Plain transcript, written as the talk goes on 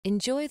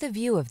Enjoy the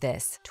view of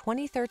this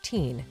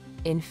 2013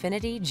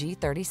 Infiniti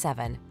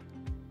G37.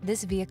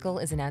 This vehicle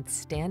is an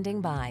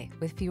outstanding buy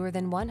with fewer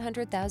than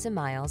 100,000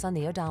 miles on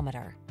the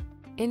odometer.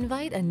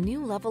 Invite a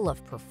new level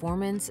of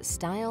performance,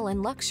 style,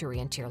 and luxury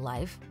into your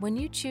life when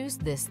you choose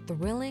this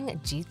thrilling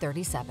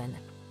G37.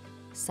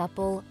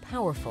 Supple,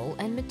 powerful,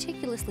 and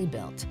meticulously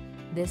built,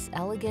 this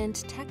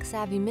elegant,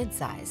 tech-savvy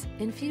midsize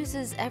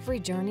infuses every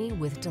journey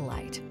with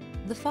delight.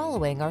 The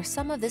following are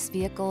some of this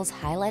vehicle's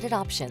highlighted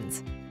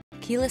options: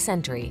 keyless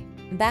entry,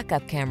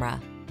 backup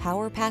camera,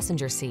 power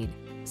passenger seat,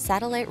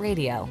 satellite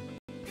radio,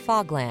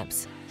 fog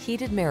lamps,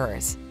 heated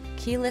mirrors,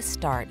 keyless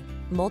start,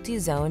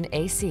 multi-zone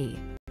AC,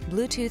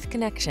 Bluetooth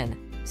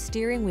connection,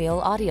 steering wheel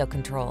audio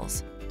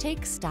controls.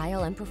 Take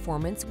style and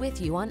performance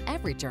with you on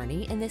every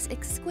journey in this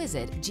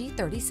exquisite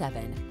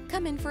G37.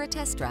 Come in for a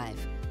test drive.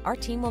 Our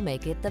team will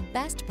make it the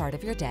best part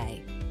of your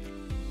day.